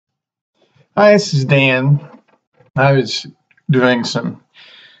Hi, this is Dan. I was doing some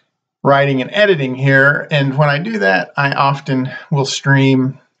writing and editing here, and when I do that, I often will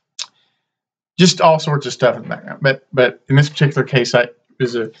stream just all sorts of stuff in the background. But in this particular case, it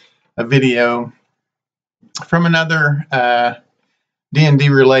was a video from another D&D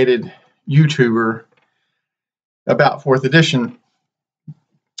related YouTuber about 4th edition.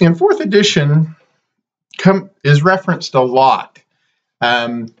 And 4th edition is referenced a lot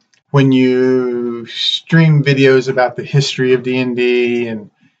when you stream videos about the history of D&D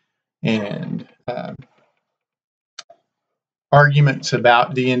and arguments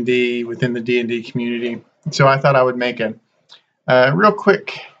about D&D within the D&D community. So I thought I would make a real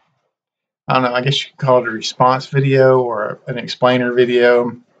quick, I don't know, I guess you could call it a response video or an explainer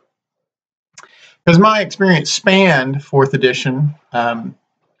video, because my experience spanned 4th edition.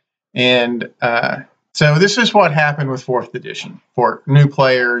 So this is what happened with 4th edition for new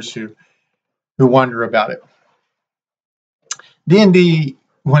players who wonder about it. D&D,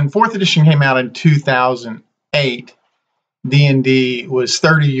 when 4th edition came out in 2008, D&D was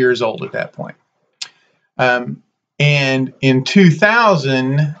 30 years old at that point. And in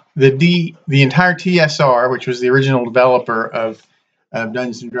 2000, the entire TSR, which was the original developer of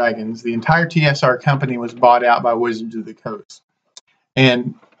Dungeons & Dragons, the entire TSR company was bought out by Wizards of the Coast.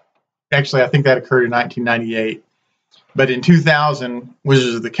 And actually, I think that occurred in 1998. But in 2000,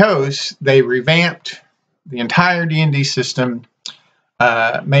 Wizards of the Coast, they revamped the entire D&D system,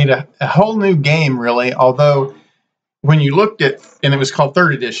 made a whole new game, really, although when you looked at, and it was called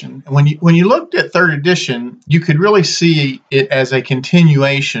 3rd edition, and when you looked at 3rd edition, you could really see it as a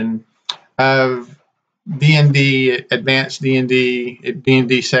continuation of D&D, Advanced D&D,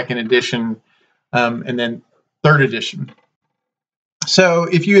 D&D 2nd edition, and then 3rd edition. So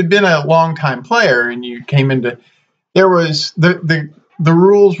if you had been a long-time player and you came into, there was the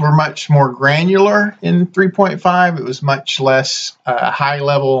rules were much more granular in 3.5. It was much less high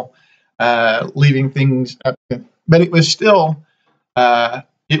level, leaving things up to, but it was still the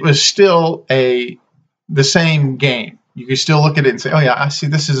same game. You could still look at it and say, oh yeah, I see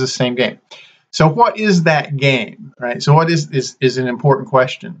this is the same game. So what is that game, right? So what is an important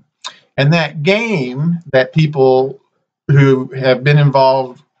question. And that game that people who have been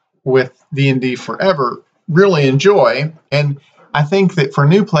involved with D&D forever really enjoy, and I think that for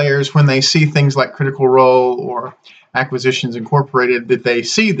new players, when they see things like Critical Role or Acquisitions Incorporated, that they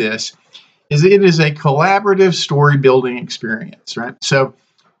see this, is it is a collaborative story building experience, right? So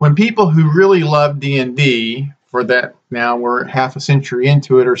when people who really love D&D, for that now we're half a century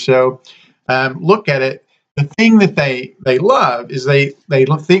into it or so, look at it, the thing that they love is they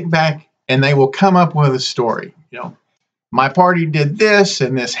think back and they will come up with a story. You know, my party did this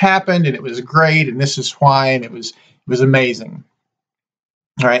and this happened and it was great and this is why, and it was amazing.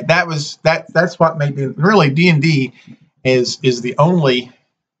 All right, that's what made me really D&D is the only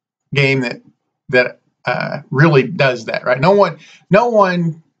game that really does that, right? No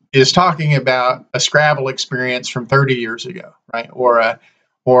one is talking about a Scrabble experience from 30 years ago, right? Or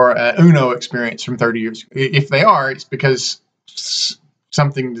a Uno experience from 30 years ago. If they are, it's because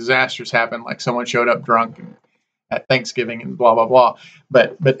something disastrous happened, like someone showed up drunk at Thanksgiving and blah blah blah.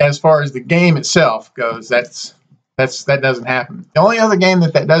 But as far as the game itself goes, that doesn't happen. The only other game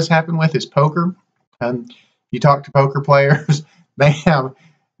that does happen with is poker. You talk to poker players, they have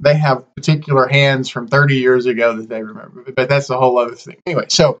particular hands from 30 years ago that they remember, but that's a whole other thing. Anyway,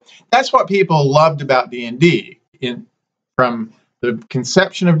 so that's what people loved about D&D from the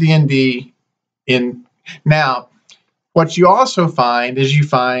conception of D&D. Now, what you also find is you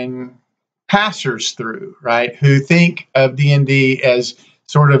find passers through, right, who think of D&D as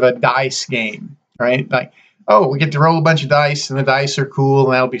sort of a dice game, right? Like, oh, we get to roll a bunch of dice and the dice are cool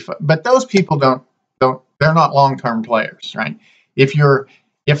and that'll be fun. But those people they're not long-term players, right? If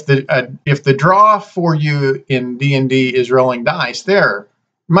the draw for you in D&D is rolling dice, they're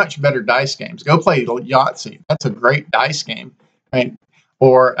much better dice games. Go play Yahtzee. That's a great dice game, right?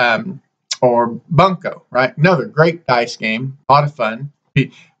 Or Bunko, right? Another great dice game, a lot of fun.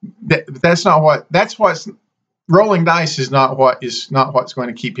 Rolling dice is not what's going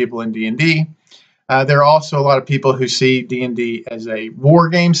to keep people in D&D. There are also a lot of people who see D&D as a war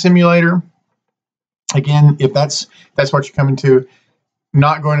game simulator. Again, if that's what you're coming to,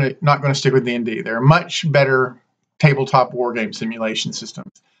 not going to stick with D&D. There are much better tabletop war game simulation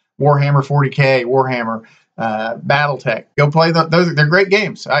systems. Warhammer 40K, Warhammer, BattleTech. Go play those. They're great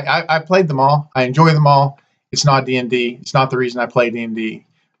games. I played them all. I enjoy them all. It's not D&D. It's not the reason I play D&D.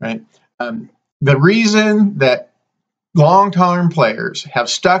 Right. The reason that long-term players have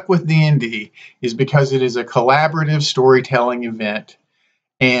stuck with D&D is because it is a collaborative storytelling event,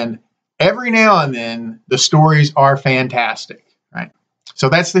 and every now and then the stories are fantastic, right? So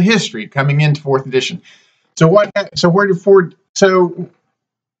that's the history coming into 4th edition. So where did Ford? So,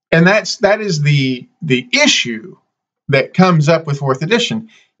 and that is the issue that comes up with 4th edition,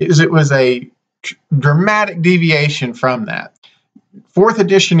 is it was a dramatic deviation from that. 4th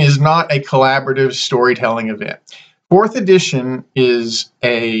edition is not a collaborative storytelling event. 4th edition is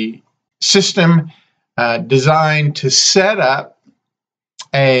a system designed to set up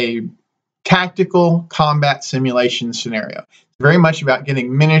a tactical combat simulation scenario. It's very much about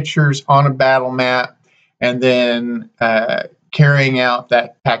getting miniatures on a battle map and then carrying out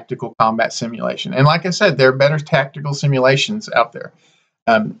that tactical combat simulation. And like I said, there are better tactical simulations out there.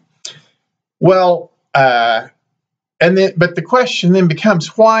 But the question then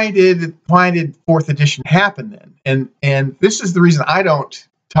becomes, why did 4th edition happen then? And this is the reason I don't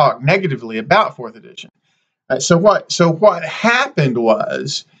talk negatively about 4th edition. So what happened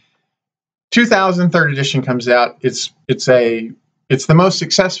was 2000 3rd edition comes out. It's the most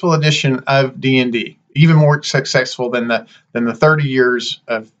successful edition of D&D, even more successful than the 30 years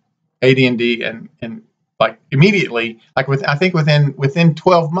of AD&D, and like immediately, like within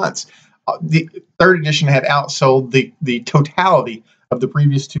 12 months. The 3rd edition had outsold the totality of the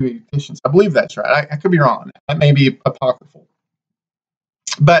previous 2 editions. I believe that's right. I could be wrong on that. That may be apocryphal.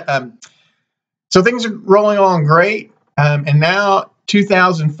 But so things are rolling along great. And now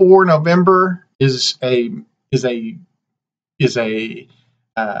 2004 November is a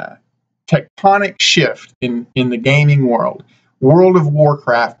tectonic shift in the gaming world. World of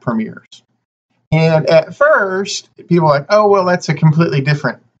Warcraft premieres. And at first, people are like, "Oh, well, that's a completely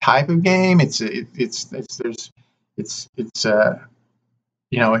different type of game. It's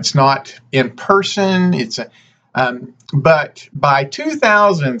not in person. But by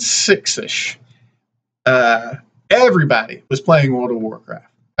 2006ish, everybody was playing World of Warcraft.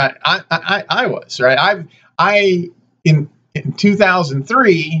 I was, right. In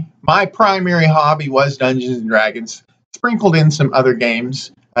 2003, my primary hobby was Dungeons and Dragons, sprinkled in some other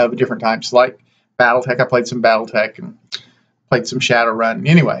games of different types, like BattleTech. I played some BattleTech and played some Shadowrun.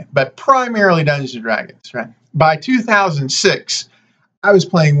 Anyway, but primarily Dungeons and Dragons, right? By 2006, I was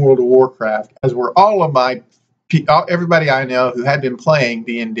playing World of Warcraft, as were all of everybody I know who had been playing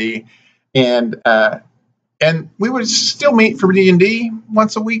D&D, and we would still meet for D&D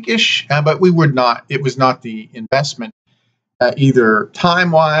once a week-ish, but we would not. It was not the investment, either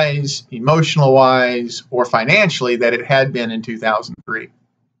time-wise, emotional-wise, or financially, that it had been in 2003.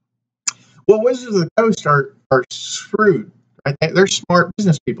 Well, Wizards of the Coast are shrewd, right? They're smart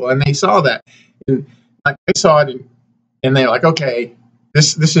business people, and they saw that, and like they saw it, and they're like, okay,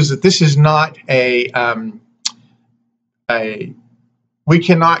 this is not we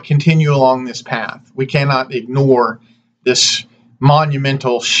cannot continue along this path. We cannot ignore this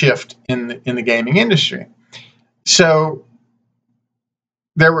monumental shift in the gaming industry. So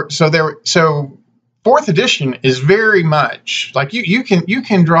 4th edition is very much like you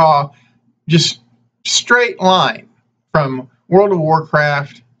can draw just straight line from World of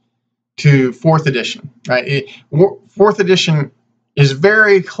Warcraft to 4th edition, right? 4th edition is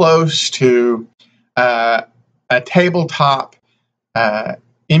very close to a tabletop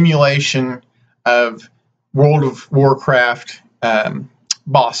emulation of World of Warcraft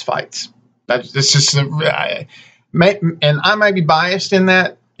boss fights. This is, and I might be biased in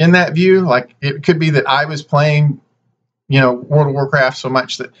that view. Like, it could be that I was playing, World of Warcraft so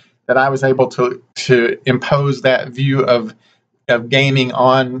much that I was able to impose that view of gaming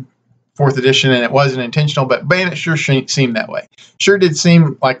on 4th edition, and it wasn't intentional. But man, it sure seemed that way. Sure did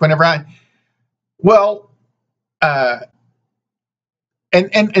seem like whenever and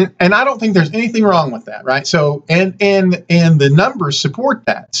I don't think there's anything wrong with that, right? So and the numbers support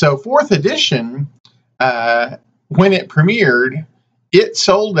that. So 4th edition, when it premiered, it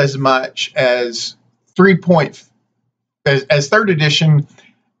sold as much as 3rd edition,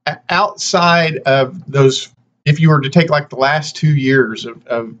 outside of those. If you were to take like the last 2 years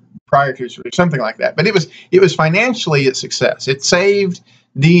of prior to or something like that, but it was financially a success. It saved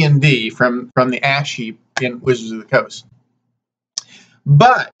D&D from the ash heap in Wizards of the Coast.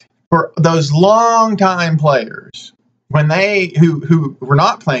 But for those long-time players, when who were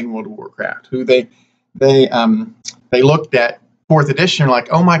not playing World of Warcraft, who they looked at 4th edition like,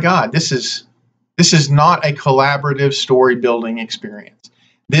 oh my God, this is not a collaborative story building experience.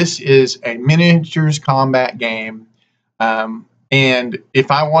 This is a miniatures combat game, and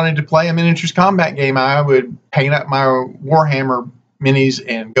if I wanted to play a miniatures combat game, I would paint up my Warhammer minis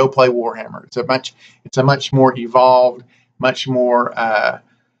and go play Warhammer. It's a much more evolved, much more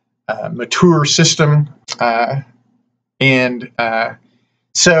mature system,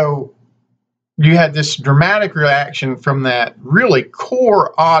 so you had this dramatic reaction from that really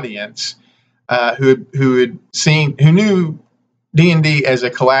core audience who knew D&D as a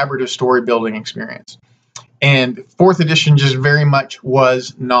collaborative story building experience. And fourth edition just very much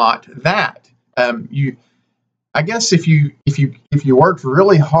was not that. I guess if you worked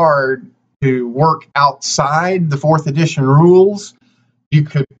really hard to work outside the fourth edition rules, you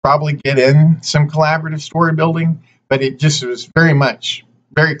could probably get in some collaborative story building, but it just was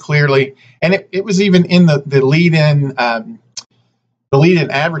very clearly, and it was even in the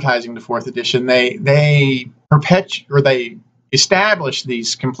lead-in advertising to fourth edition. They established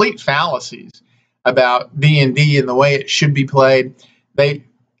these complete fallacies about D&D and the way it should be played. They,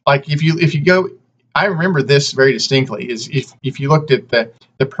 like, if you go, I remember this very distinctly, is if you looked at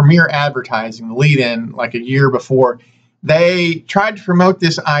the premiere advertising, the lead-in, like a year before, they tried to promote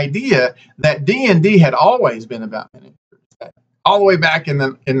this idea that D&D had always been about miniatures, all the way back in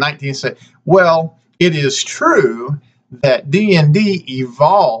 1970. Well, it is true that D&D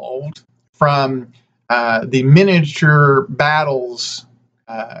evolved from the miniature battles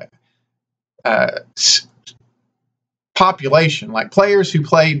population, like players who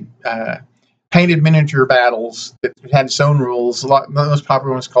played painted miniature battles that had its own rules. The most popular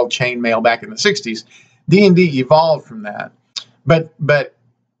one was called chainmail back in the 60s. D&D evolved from that, but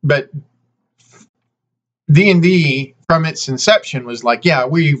D&D from its inception was like, yeah,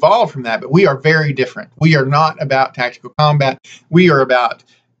 we evolved from that, but we are very different. We are not about tactical combat. We are about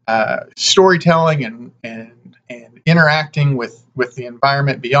storytelling and interacting with the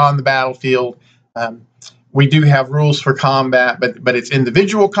environment beyond the battlefield. We do have rules for combat, but it's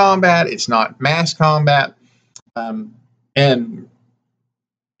individual combat. It's not mass combat, and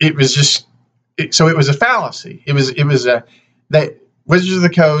it was just so it was a fallacy. It was that Wizards of the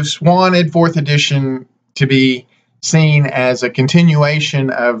Coast wanted fourth edition to be seen as a continuation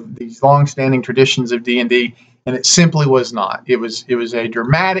of these long-standing traditions of D&D, and it simply was not. It was a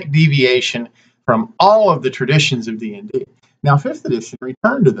dramatic deviation from all of the traditions of D&D. Now, fifth edition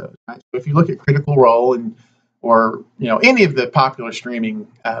returned to those. Right? So if you look at Critical Role or any of the popular streaming,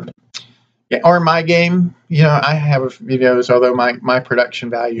 or my game, I have videos, although my production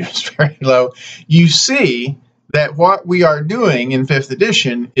value is very low. You see that what we are doing in fifth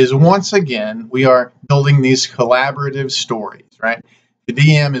edition is, once again, we are building these collaborative stories, right? The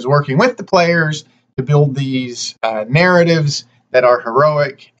DM is working with the players to build these narratives that are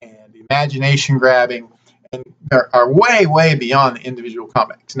heroic and imagination grabbing, and are way, way beyond the individual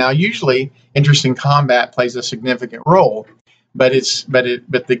combats. Now, usually, interesting combat plays a significant role, but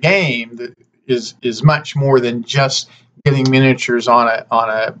the game is much more than just getting miniatures on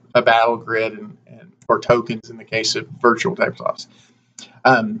a battle grid or tokens in the case of virtual tabletops.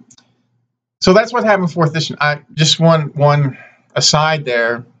 So that's what happened with fourth edition. Just one aside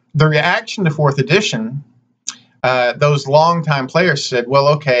there. The reaction to fourth edition, those longtime players said, well,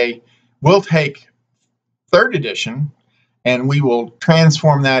 okay, we'll take third edition and we will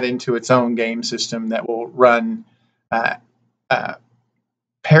transform that into its own game system that will run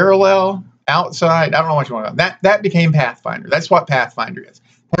parallel, outside. I don't know what you want to. That became Pathfinder. That's what Pathfinder is.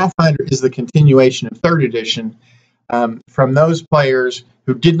 Pathfinder is the continuation of third edition from those players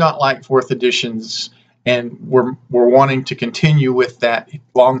who did not like fourth editions and were wanting to continue with that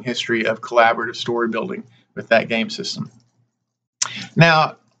long history of collaborative story building with that game system.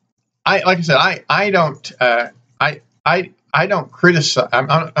 Now, like I said, I don't criticize.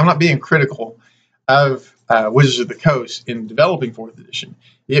 I'm not being critical of Wizards of the Coast in developing fourth edition.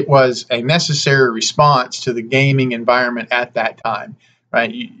 It was a necessary response to the gaming environment at that time,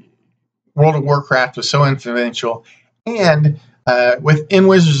 right? World of Warcraft was so influential, and within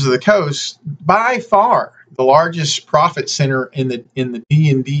Wizards of the Coast, by far the largest profit center in the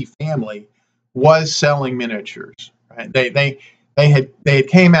D&D family was selling miniatures. Right? They had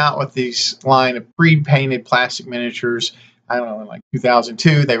came out with these line of pre-painted plastic miniatures. I don't know, in like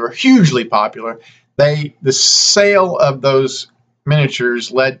 2002, they were hugely popular. The sale of those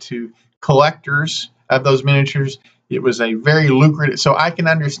miniatures led to collectors of those miniatures. It was a very lucrative. So I can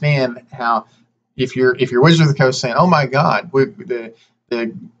understand how if you're Wizards of the Coast saying, "Oh my God,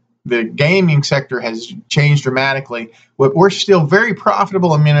 the gaming sector has changed dramatically. We're still very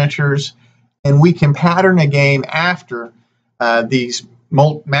profitable in miniatures, and we can pattern a game after these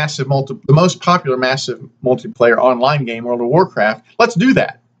the most popular massive multiplayer online game, World of Warcraft. Let's do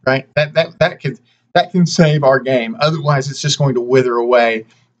that, right? That can save our game. Otherwise, it's just going to wither away."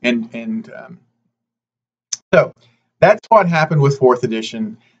 So that's what happened with fourth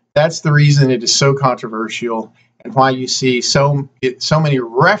edition. That's the reason it is so controversial, and why you see so many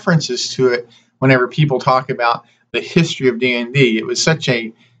references to it whenever people talk about the history of D&D. It was such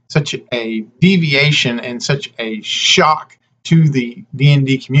a such a deviation and such a shock to the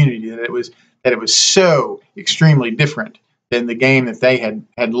D&D community that it was so extremely different than the game that they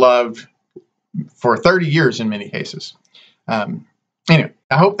had loved for 30 years in many cases. Anyway,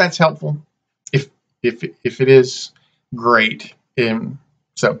 I hope that's helpful. If it is, great.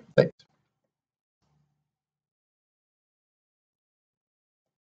 So thanks.